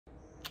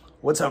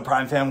What's up,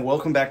 Prime fam?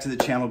 Welcome back to the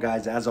channel,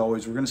 guys. As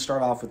always, we're going to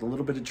start off with a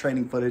little bit of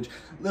training footage,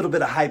 a little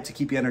bit of hype to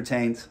keep you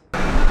entertained.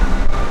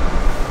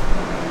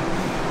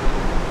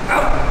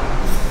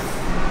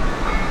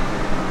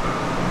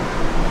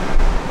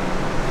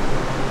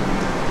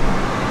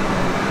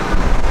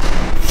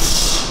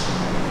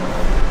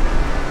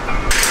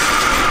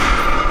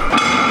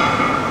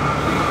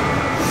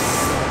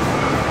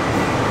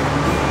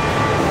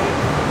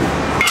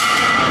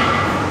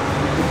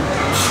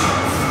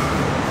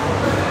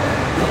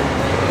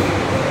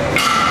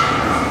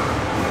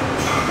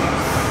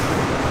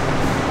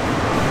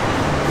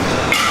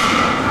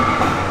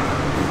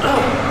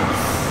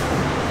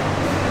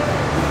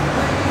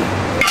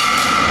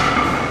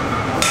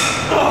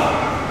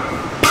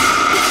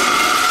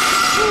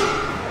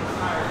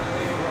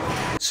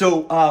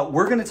 So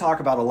we're going to talk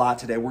about a lot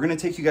today. We're going to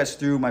take you guys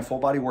through my full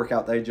body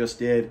workout that I just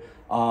did.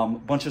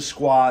 Bunch of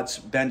squats,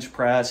 bench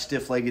press,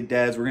 stiff-legged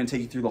deads. We're going to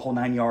take you through the whole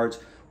 9 yards.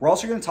 We're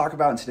also going to talk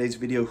about in today's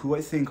video who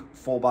I think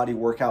full body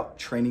workout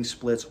training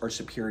splits are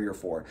superior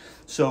for.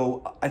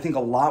 So I think a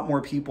lot more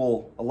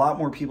people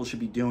should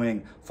be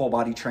doing full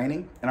body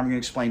training, and I'm going to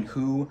explain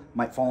who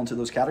might fall into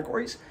those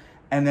categories.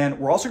 And then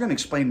we're also going to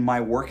explain my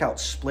workout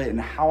split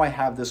and how I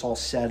have this all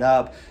set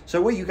up, so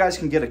that way you guys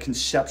can get a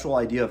conceptual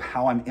idea of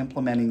how I'm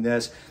implementing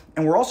this.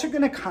 And we're also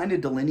going to kind of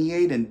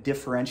delineate and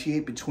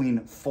differentiate between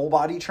full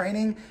body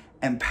training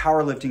and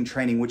powerlifting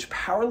training, which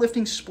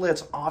powerlifting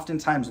splits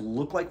oftentimes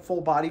look like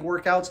full body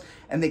workouts,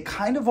 and they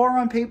kind of are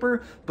on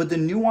paper, but the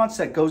nuance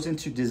that goes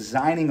into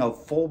designing a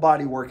full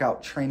body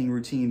workout training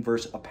routine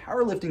versus a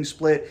powerlifting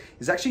split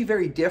is actually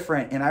very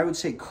different. And I would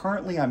say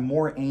currently I'm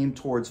more aimed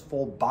towards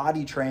full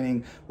body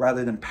training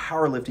rather than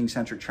powerlifting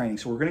centric training.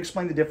 So we're going to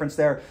explain the difference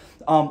there.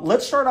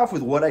 Let's start off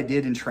with what I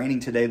did in training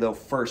today though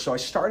first. So I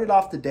started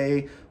off the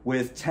day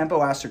with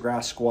tempo ass to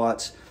grass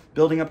squats,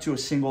 building up to a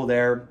single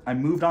there. I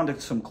moved on to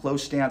some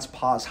close stance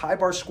pause high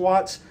bar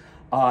squats.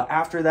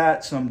 After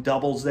that, some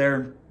doubles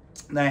there.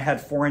 Then I had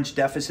 4-inch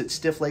deficit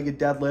stiff-legged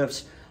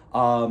deadlifts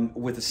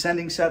with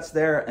ascending sets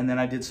there. And then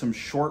I did some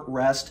short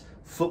rest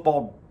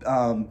football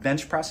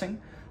bench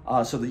pressing,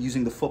 so that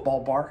using the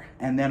football bar.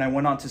 And then I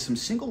went on to some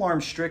single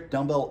arm strict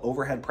dumbbell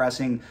overhead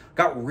pressing.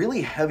 Got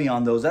really heavy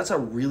on those. That's a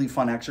really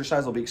fun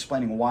exercise. I'll be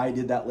explaining why I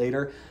did that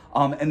later.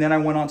 And then I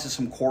went on to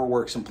some core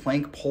work, some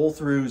plank pull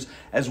throughs,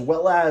 as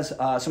well as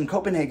some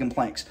Copenhagen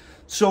planks.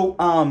 So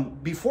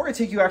before I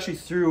take you actually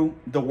through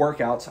the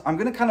workouts, I'm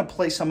going to kind of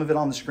play some of it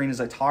on the screen as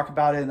I talk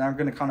about it. And I'm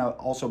going to kind of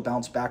also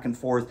bounce back and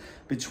forth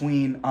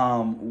between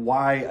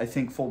why I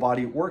think full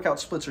body workout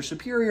splits are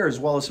superior, as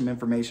well as some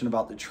information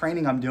about the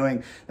training I'm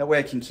doing. That way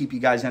I can keep you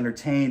guys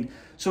entertained.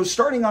 So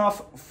starting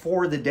off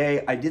for the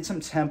day, I did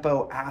some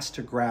tempo ass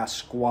to grass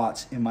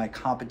squats in my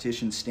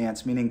competition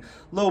stance, meaning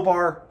low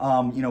bar,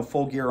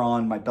 full gear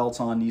on, my belt's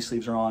on, knee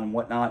sleeves are on and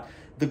whatnot.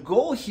 The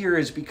goal here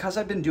is, because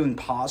I've been doing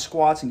pause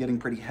squats and getting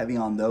pretty heavy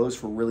on those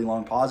for really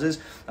long pauses,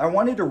 I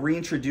wanted to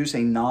reintroduce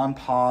a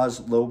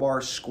non-pause low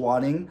bar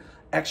squatting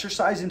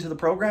exercise into the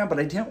program, but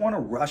I didn't want to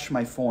rush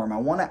my form. I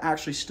want to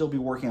actually still be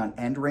working on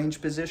end range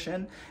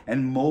position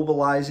and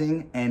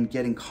mobilizing and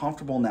getting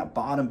comfortable in that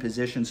bottom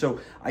position. So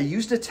I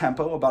used a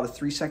tempo, about a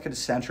 3-second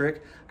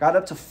eccentric, got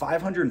up to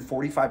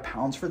 545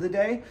 pounds for the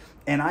day,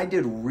 and I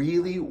did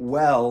really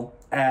well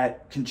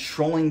at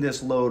controlling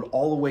this load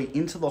all the way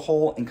into the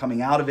hole and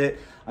coming out of it.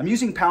 I'm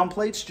using pound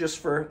plates just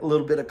for a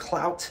little bit of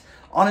clout.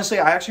 Honestly,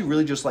 I actually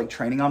really just like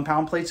training on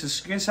pound plates. This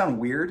is gonna sound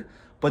weird,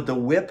 but the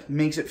whip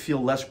makes it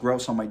feel less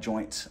gross on my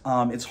joints.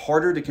 It's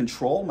harder to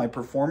control. My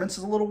performance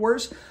is a little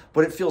worse,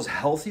 but it feels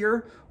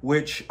healthier,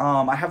 which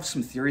I have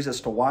some theories as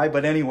to why.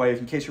 But anyway,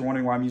 in case you're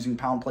wondering why I'm using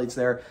pound plates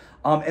there.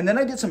 And then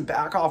I did some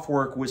back off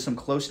work with some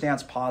close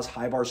stance pause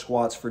high bar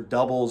squats for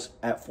doubles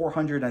at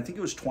 400, I think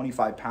it was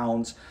 25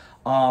 pounds.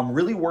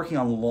 Really working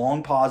on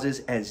long pauses,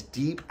 as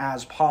deep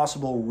as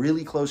possible,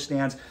 really close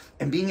stance,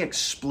 and being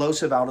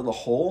explosive out of the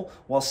hole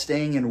while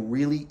staying in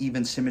really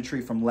even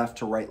symmetry from left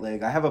to right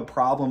leg. I have a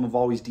problem of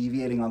always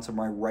deviating onto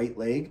my right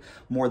leg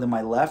more than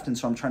my left, and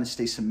so I'm trying to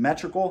stay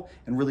symmetrical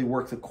and really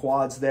work the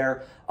quads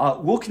there.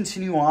 We'll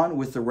continue on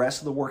with the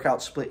rest of the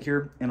workout split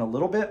here in a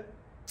little bit.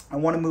 I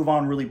want to move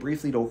on really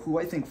briefly to who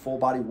I think full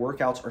body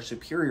workouts are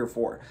superior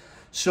for.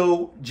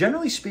 So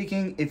generally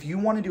speaking, if you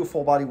want to do a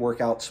full body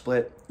workout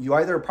split, you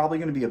either are probably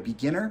going to be a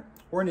beginner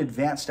or an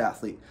advanced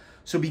athlete.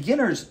 So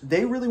beginners,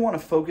 they really want to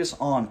focus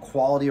on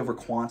quality over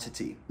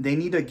quantity. They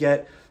need to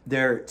get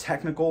their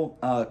technical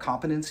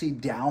competency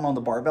down on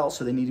the barbell.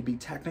 So they need to be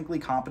technically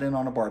competent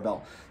on a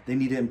barbell. They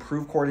need to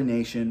improve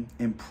coordination,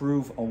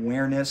 improve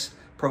awareness,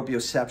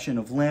 proprioception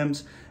of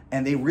limbs,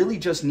 and they really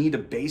just need to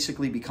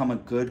basically become a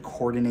good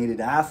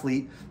coordinated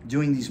athlete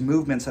doing these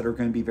movements that are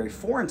going to be very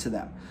foreign to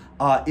them.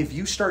 If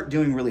you start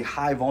doing really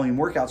high volume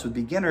workouts with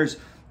beginners,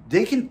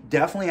 they can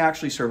definitely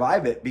actually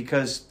survive it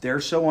because they're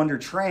so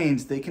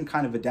undertrained, they can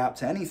kind of adapt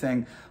to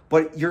anything,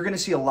 but you're going to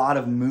see a lot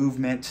of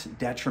movement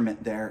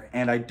detriment there.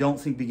 And I don't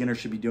think beginners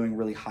should be doing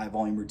really high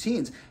volume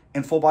routines.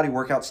 And full body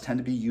workouts tend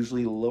to be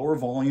usually lower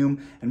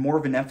volume and more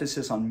of an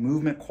emphasis on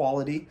movement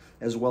quality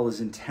as well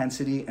as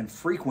intensity and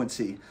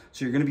frequency.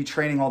 So you're gonna be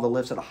training all the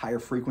lifts at a higher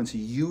frequency,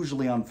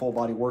 usually on full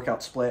body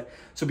workout split.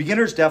 So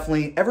beginners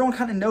definitely, everyone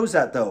kind of knows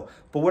that though.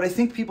 But what I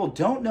think people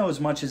don't know as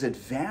much is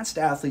advanced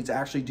athletes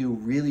actually do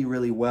really,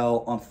 really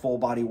well on full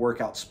body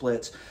workout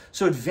splits.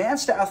 So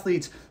advanced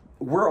athletes,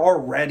 we're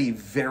already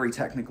very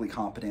technically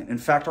competent. In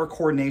fact, our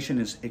coordination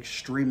is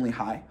extremely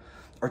high.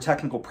 Our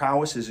technical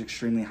prowess is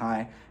extremely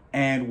high.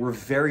 And we're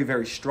very,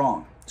 very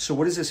strong. So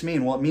what does this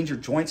mean? Well, it means your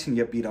joints can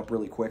get beat up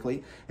really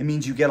quickly. It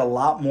means you get a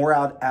lot more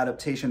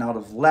adaptation out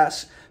of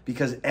less,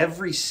 because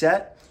every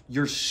set,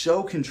 you're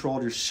so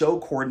controlled, you're so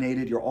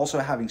coordinated, you're also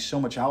having so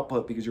much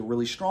output because you're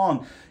really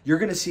strong. You're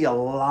gonna see a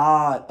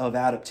lot of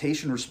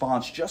adaptation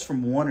response just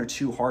from 1 or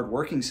 2 hard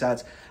working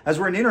sets. As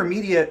we're an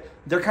intermediate,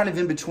 they're kind of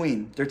in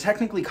between. They're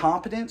technically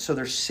competent, so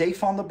they're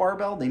safe on the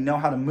barbell, they know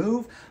how to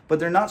move, but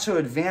they're not so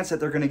advanced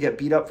that they're gonna get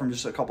beat up from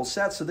just a couple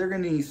sets, so they're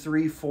gonna need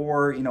 3,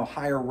 4,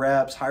 higher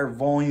reps, higher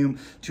volume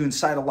to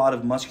incite a lot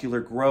of muscular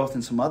growth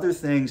and some other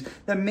things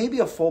that maybe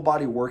a full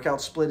body workout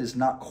split is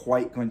not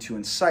quite going to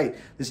incite.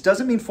 This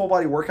doesn't mean full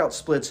body workout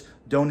splits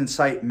don't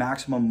incite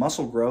maximum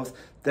muscle growth.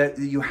 That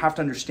you have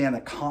to understand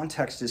that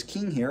context is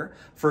king here.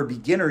 For a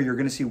beginner, you're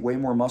gonna see way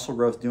more muscle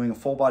growth doing a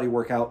full body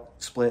workout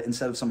split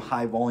instead of some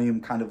high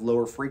volume kind of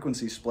lower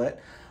frequency split.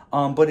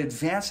 But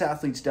advanced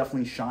athletes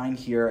definitely shine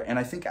here, and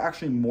I think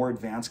actually more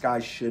advanced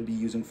guys should be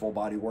using full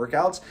body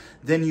workouts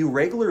than you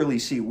regularly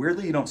see.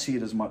 Weirdly, you don't see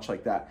it as much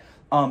like that.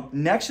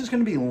 Next is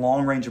gonna be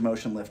long range of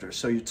motion lifters.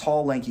 So you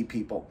tall, lanky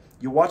people.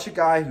 You watch a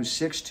guy who's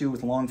 6'2"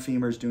 with long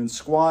femurs doing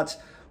squats,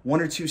 1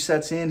 or 2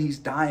 sets in, he's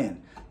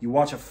dying. You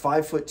watch a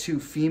 5'2"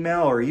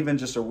 female, or even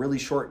just a really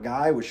short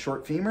guy with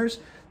short femurs,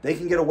 they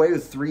can get away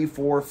with 3,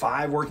 4,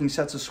 5 working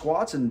sets of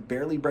squats and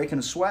barely breaking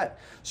a sweat.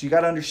 So you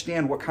got to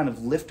understand what kind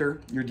of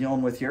lifter you're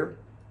dealing with here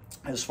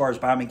as far as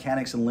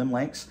biomechanics and limb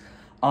lengths.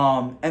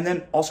 And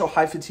then also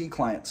high fatigue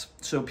clients.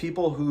 So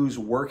people whose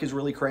work is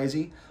really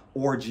crazy,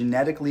 or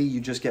genetically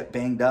you just get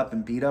banged up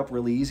and beat up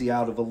really easy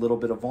out of a little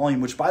bit of volume,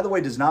 which by the way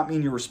does not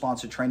mean your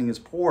response to training is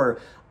poor.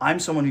 I'm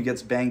someone who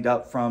gets banged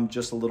up from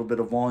just a little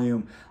bit of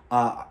volume.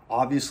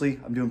 Obviously,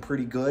 I'm doing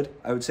pretty good.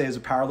 I would say as a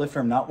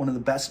powerlifter, I'm not one of the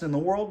best in the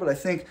world, but I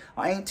think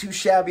I ain't too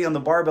shabby on the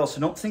barbell, so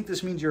don't think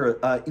this means you're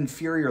an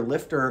inferior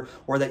lifter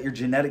or that your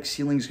genetic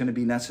ceiling is gonna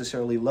be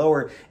necessarily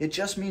lower. It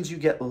just means you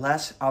get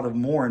less out of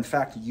more. In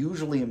fact,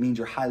 usually it means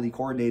you're highly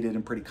coordinated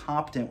and pretty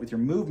competent with your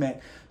movement.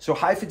 So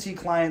high fatigue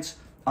clients,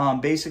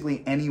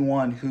 basically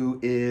anyone who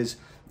is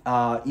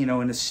in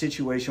a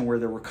situation where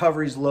their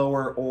recovery is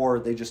lower or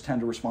they just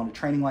tend to respond to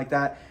training like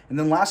that. And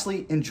then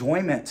lastly,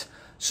 enjoyment.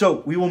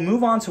 So we will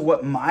move on to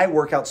what my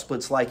workout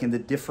split's like and the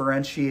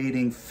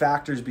differentiating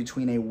factors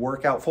between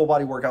a full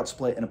body workout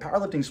split and a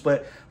powerlifting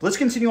split. But let's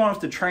continue on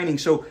with the training.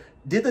 So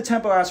did the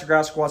tempo acid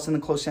grass squats and the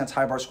close stance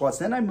high bar squats.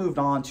 Then I moved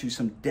on to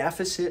some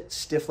deficit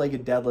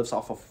stiff-legged deadlifts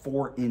off a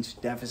 4-inch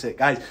deficit.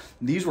 Guys,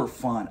 these were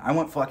fun. I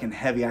went fucking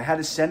heavy. I had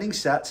ascending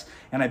sets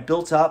and I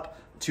built up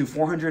to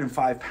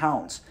 405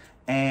 pounds.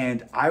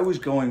 And I was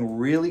going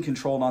really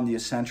controlled on the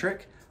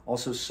eccentric.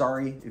 Also,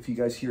 sorry if you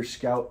guys hear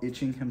Scout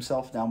itching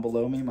himself down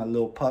below me. My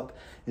little pup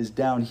is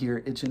down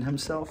here itching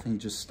himself and he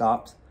just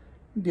stopped.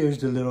 There's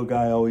the little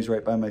guy always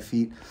right by my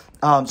feet.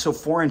 So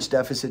 4-inch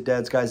deficit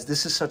deads, guys,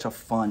 this is such a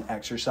fun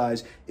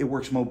exercise. It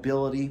works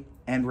mobility,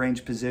 end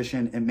range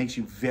position. It makes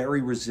you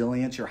very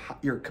resilient.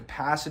 Your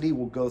capacity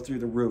will go through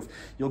the roof.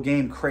 You'll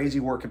gain crazy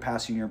work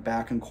capacity in your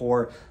back and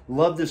core.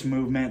 Love this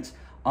movement.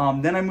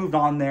 Then I moved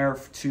on there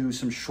to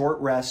some short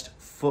rest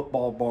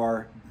football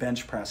bar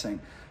bench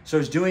pressing. So I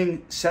was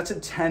doing sets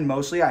of 10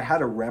 mostly. I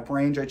had a rep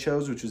range I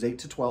chose, which was 8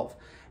 to 12.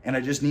 And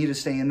I just needed to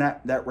stay in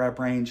that rep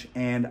range.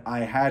 And I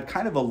had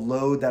kind of a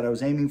load that I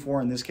was aiming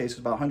for. In this case, it was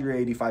about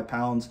 185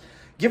 pounds.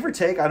 Give or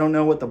take, I don't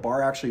know what the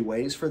bar actually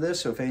weighs for this.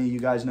 So if any of you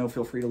guys know,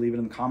 feel free to leave it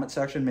in the comment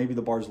section. Maybe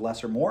the bar's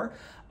less or more.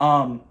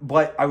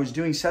 But I was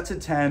doing sets of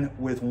 10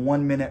 with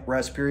 1-minute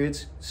rest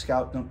periods.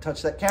 Scout, don't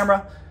touch that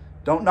camera.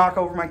 Don't knock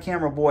over my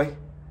camera, boy.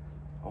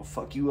 I'll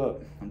fuck you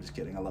up. I'm just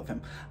kidding, I love him.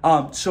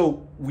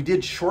 So we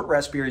did short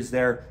rest periods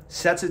there,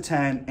 sets of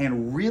 10,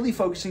 and really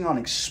focusing on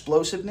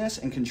explosiveness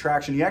and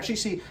contraction. You actually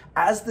see,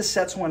 as the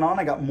sets went on,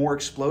 I got more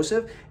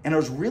explosive, and I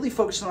was really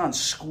focusing on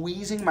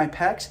squeezing my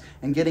pecs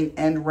and getting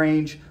end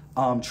range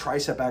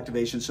tricep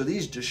activation. So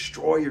these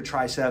destroy your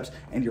triceps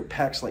and your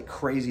pecs like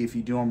crazy if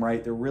you do them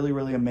right. They're really,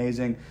 really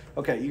amazing.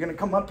 Okay, you're gonna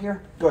come up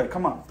here? Go ahead,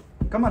 come on.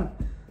 Come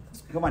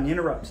on,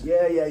 interrupt.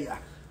 Yeah.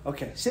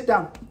 Okay, sit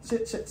down,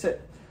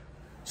 sit.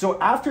 So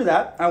after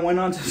that, I went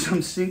on to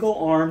some single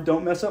arm.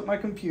 Don't mess up my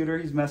computer.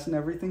 He's messing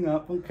everything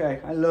up. Okay,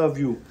 I love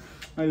you.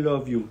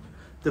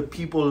 The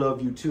people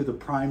love you too, the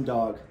prime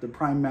dog, the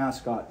prime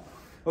mascot.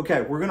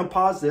 Okay, we're gonna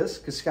pause this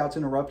because Scout's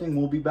interrupting.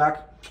 We'll be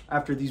back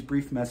after these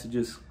brief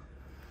messages.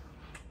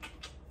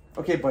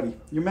 Okay, buddy,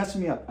 you're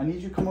messing me up. I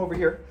need you to come over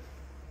here.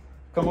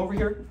 Come over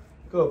here.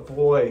 Good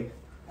boy.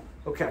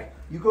 Okay,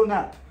 you go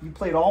nap. You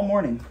played all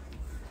morning.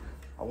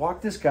 I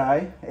walk this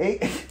guy.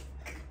 Hey,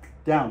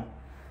 down.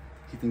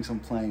 He thinks I'm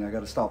playing. I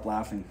gotta stop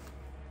laughing.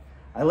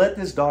 I let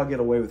this dog get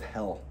away with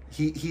hell.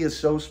 He is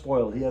so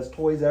spoiled. He has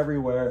toys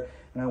everywhere,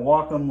 and I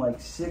walk him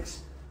like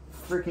 6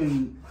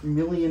 freaking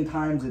million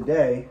times a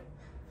day.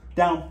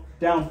 Down,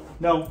 down,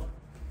 no.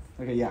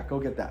 Okay, yeah, go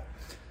get that.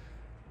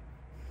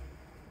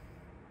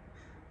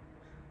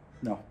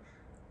 No.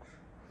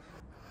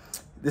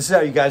 This is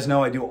how you guys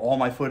know I do all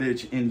my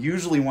footage in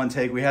usually one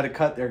take. We had to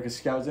cut there because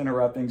Scout was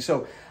interrupting.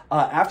 So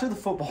after the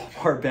football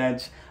bar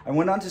bench, I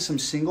went on to some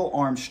single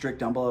arm strict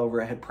dumbbell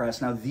overhead press.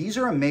 Now these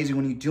are amazing.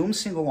 When you do them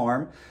single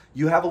arm,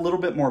 you have a little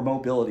bit more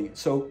mobility.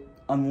 So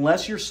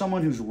unless you're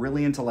someone who's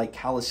really into like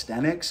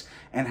calisthenics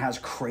and has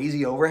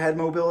crazy overhead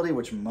mobility,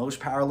 which most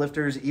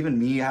powerlifters, even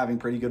me having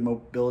pretty good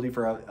mobility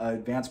for an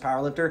advanced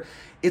powerlifter,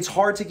 it's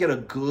hard to get a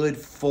good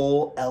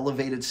full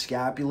elevated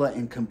scapula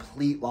and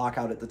complete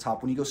lockout at the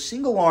top. When you go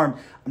single arm,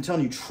 I'm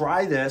telling you,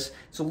 try this.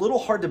 It's a little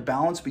hard to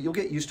balance, but you'll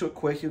get used to it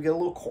quick. You'll get a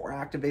little core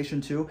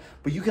activation too,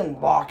 but you can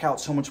lock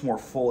out so much more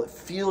full. It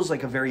feels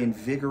like a very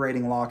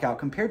invigorating lockout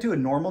compared to a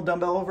normal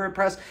dumbbell overhead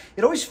press.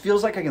 It always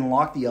feels like I can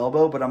lock the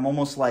elbow, but I'm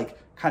almost like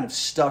kind of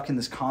stuck in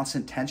this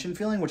constant tension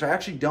feeling, which I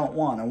actually don't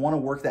want. I want to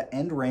work that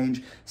end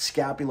range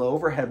scapula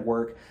overhead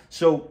work.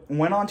 So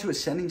went on to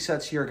ascending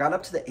sets here, got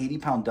up to the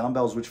 80-pound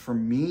dumbbells, which for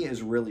me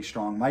is really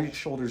strong. My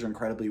shoulders are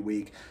incredibly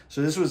weak.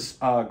 So this was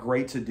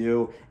great to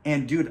do.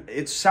 And dude,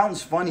 it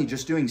sounds funny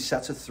just doing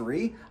sets of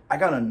 3. I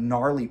got a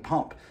gnarly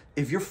pump.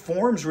 If your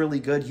form's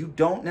really good, you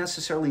don't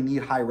necessarily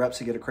need high reps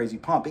to get a crazy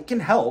pump. It can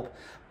help,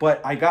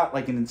 but I got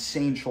like an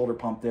insane shoulder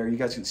pump there. You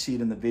guys can see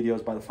it in the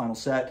videos by the final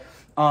set.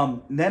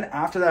 Then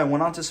after that, I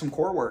went on to some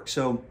core work.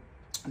 So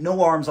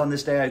no arms on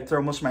this day. I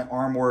throw most of my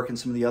arm work and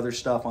some of the other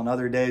stuff on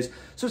other days.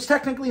 So it's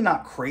technically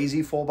not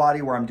crazy full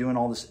body where I'm doing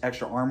all this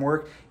extra arm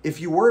work. If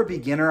you were a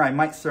beginner, I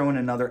might throw in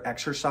another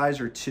exercise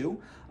or 2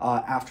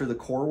 after the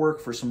core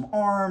work for some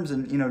arms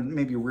and, you know,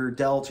 maybe rear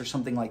delts or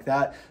something like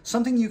that.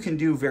 Something you can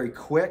do very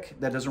quick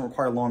that doesn't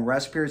require long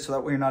rest periods, so that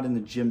way you're not in the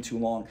gym too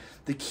long.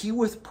 The key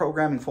with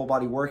programming full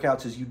body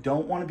workouts is you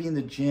don't want to be in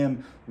the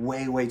gym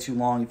way too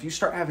long. If you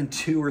start having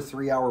 2 or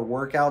 3 hour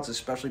workouts,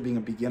 especially being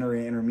a beginner or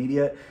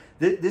intermediate,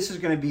 this is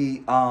going to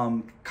be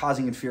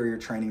causing inferior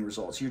training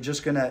results. You're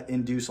just going to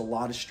induce a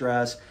lot of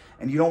stress,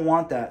 and you don't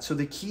want that. So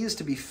the key is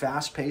to be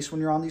fast-paced when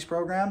you're on these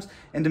programs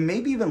and to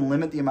maybe even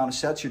limit the amount of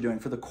sets you're doing.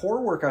 For the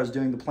core work I was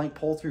doing, the plank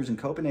pull-throughs and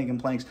Copenhagen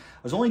planks, I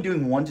was only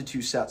doing 1 to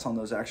 2 sets on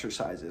those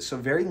exercises. So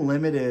very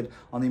limited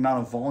on the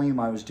amount of volume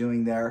I was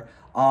doing there.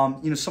 You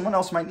know, someone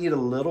else might need a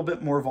little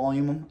bit more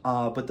volume,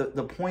 but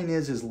the point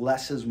is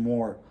less is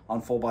more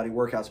on full body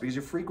workouts because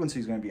your frequency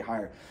is going to be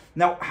higher.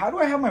 Now, how do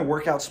I have my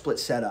workout split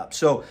set up?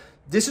 So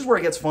this is where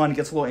it gets fun, it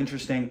gets a little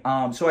interesting.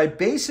 So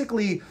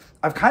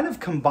I've kind of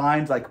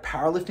combined like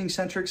powerlifting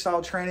centric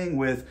style training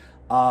with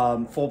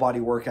full body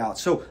workouts.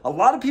 So a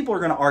lot of people are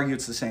going to argue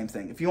it's the same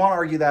thing. If you want to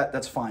argue that,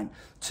 that's fine.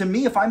 To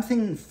me, if I'm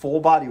thinking full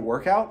body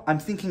workout, I'm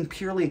thinking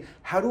purely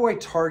how do I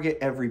target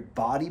every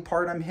body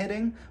part I'm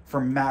hitting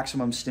for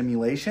maximum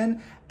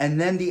stimulation, and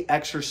then the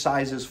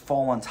exercises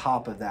fall on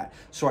top of that.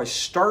 So I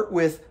start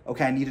with,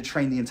 okay, I need to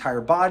train the entire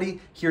body.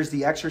 Here's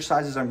the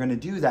exercises I'm going to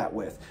do that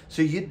with.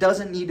 So it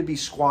doesn't need to be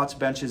squats,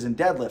 benches, and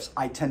deadlifts.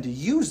 I tend to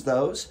use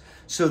those.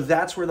 So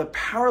that's where the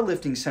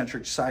powerlifting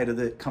centric side of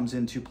it comes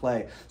into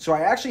play. So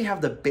I actually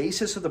have the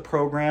basis of the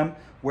program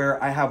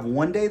where I have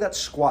one day that's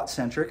squat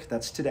centric,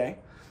 that's today.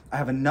 I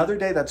have another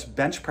day that's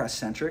bench press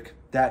centric,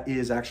 that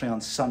is actually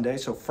on Sunday.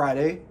 So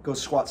Friday goes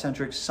squat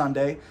centric,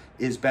 Sunday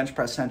is bench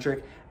press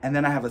centric. And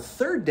then I have a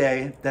third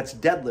day that's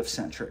deadlift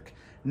centric.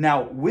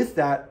 Now with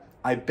that,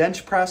 I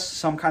bench press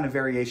some kind of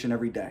variation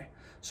every day.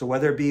 So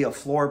whether it be a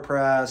floor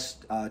press,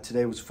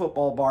 today was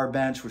football bar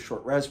bench with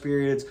short rest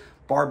periods,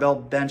 barbell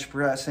bench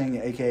pressing,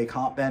 aka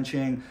comp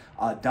benching,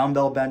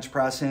 dumbbell bench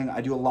pressing.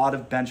 I do a lot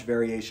of bench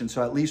variations,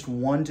 so at least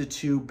 1 to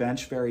 2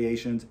 bench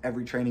variations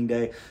every training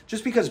day,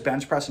 just because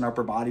bench press and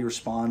upper body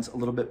responds a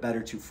little bit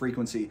better to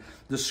frequency.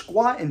 The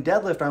squat and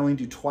deadlift I only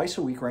do twice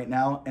a week right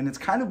now, and it's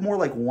kind of more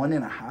like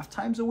 1.5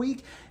 times a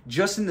week,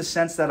 just in the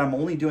sense that I'm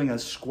only doing a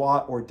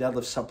squat or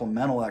deadlift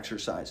supplemental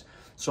exercise.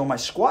 So on my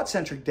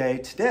squat-centric day,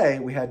 today,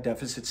 we had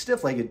deficit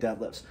stiff-legged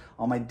deadlifts.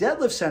 On my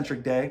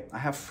deadlift-centric day, I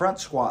have front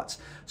squats.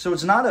 So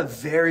it's not a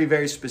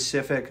very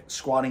specific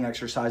squatting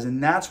exercise,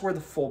 and that's where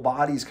the full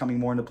body is coming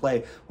more into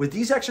play. With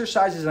these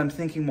exercises, I'm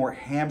thinking more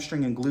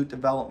hamstring and glute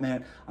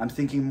development. I'm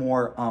thinking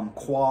more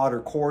quad or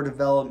core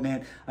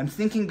development. I'm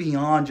thinking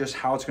beyond just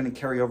how it's going to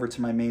carry over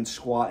to my main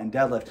squat and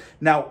deadlift.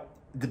 Now,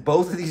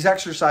 both of these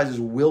exercises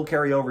will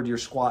carry over to your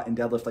squat and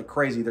deadlift like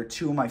crazy. They're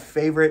 2 of my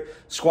favorite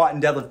squat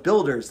and deadlift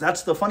builders.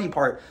 That's the funny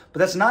part, but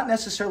that's not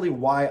necessarily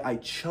why I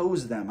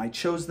chose them. I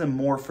chose them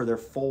more for their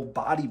full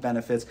body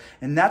benefits.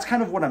 And that's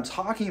kind of what I'm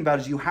talking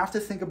about, is you have to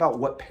think about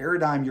what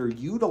paradigm you're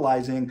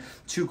utilizing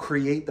to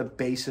create the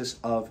basis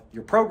of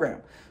your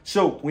program.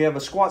 So we have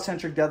a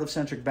squat-centric,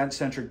 deadlift-centric,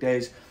 bench-centric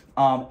days.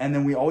 And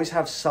then we always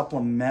have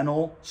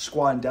supplemental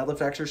squat and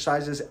deadlift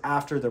exercises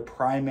after the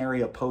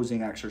primary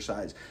opposing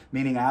exercise.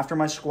 Meaning after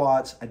my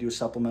squats, I do a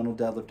supplemental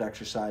deadlift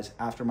exercise.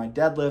 After my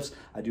deadlifts,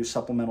 I do a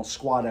supplemental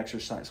squat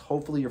exercise.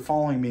 Hopefully you're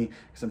following me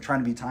because I'm trying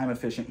to be time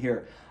efficient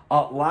here.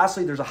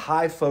 Lastly, there's a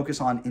high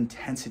focus on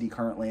intensity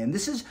currently. And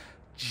this is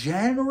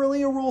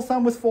generally a rule of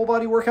thumb with full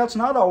body workouts.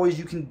 Not always.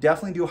 You can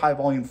definitely do high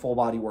volume full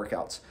body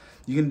workouts.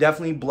 You can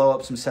definitely blow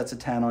up some sets of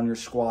 10 on your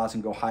squats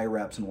and go high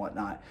reps and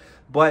whatnot.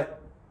 But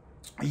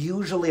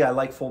usually I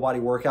like full body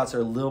workouts that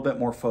are a little bit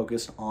more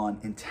focused on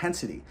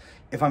intensity.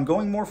 If I'm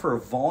going more for a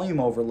volume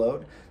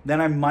overload,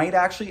 then I might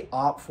actually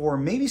opt for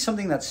maybe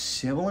something that's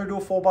similar to a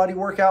full body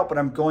workout, but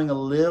I'm going a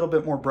little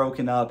bit more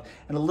broken up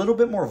and a little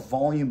bit more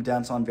volume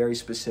dense on very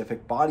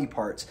specific body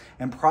parts.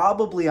 And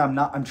probably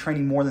I'm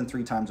training more than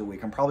 3 times a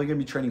week. I'm probably gonna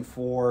be training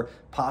 4,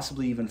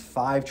 possibly even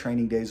 5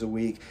 training days a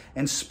week,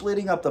 and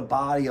splitting up the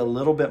body a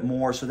little bit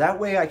more. So that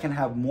way I can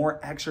have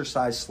more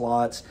exercise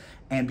slots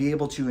and be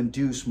able to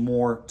induce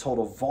more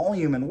total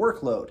volume and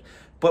workload.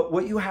 But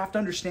what you have to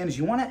understand is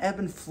you want to ebb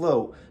and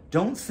flow.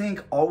 Don't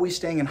think always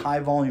staying in high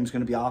volume is going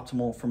to be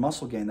optimal for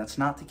muscle gain. That's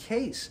not the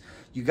case.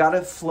 You got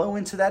to flow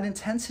into that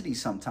intensity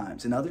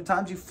sometimes, and other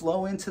times you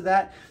flow into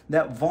that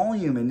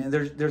volume, and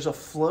there's a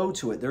flow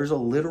to it. There's a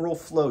literal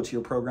flow to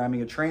your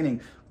programming and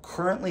training.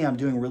 Currently, I'm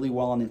doing really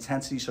well on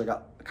intensity, so I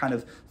got kind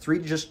of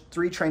just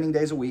three training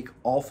days a week,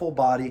 all full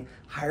body,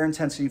 higher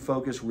intensity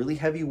focus, really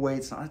heavy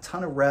weights, not a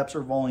ton of reps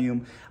or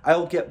volume.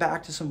 I'll get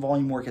back to some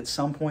volume work at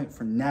some point.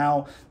 For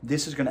now,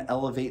 this is going to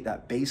elevate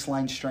that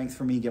baseline strength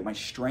for me, get my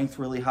strength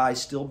really high,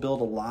 still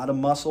build a lot of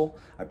muscle.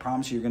 I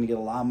promise you're going to get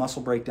a lot of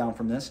muscle breakdown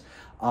from this.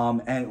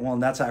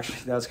 And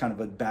that's kind of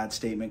a bad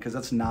statement, because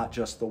that's not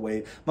just the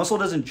way. Muscle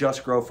doesn't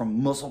just grow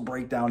from muscle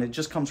breakdown. It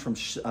just comes from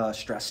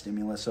stress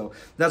stimulus. So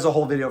that's a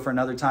whole video for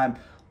another time.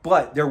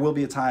 But there will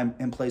be a time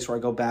and place where I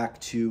go back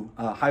to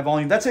high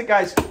volume. That's it,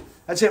 guys.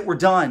 That's it. We're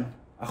done.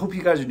 I hope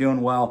you guys are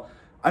doing well.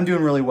 I'm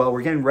doing really well.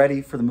 We're getting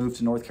ready for the move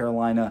to North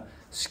Carolina.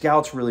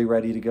 Scout's really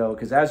ready to go,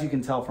 because as you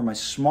can tell from my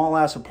small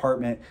ass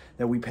apartment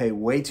that we pay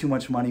way too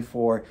much money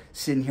for,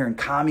 sitting here in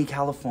Commie,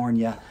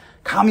 California,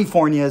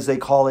 California as they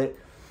call it,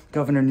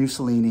 Governor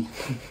Mussolini.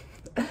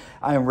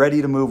 I am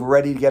ready to move. We're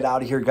ready to get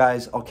out of here,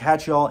 guys. I'll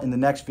catch y'all in the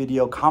next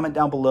video. Comment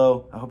down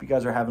below. I hope you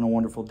guys are having a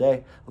wonderful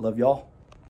day. I love y'all.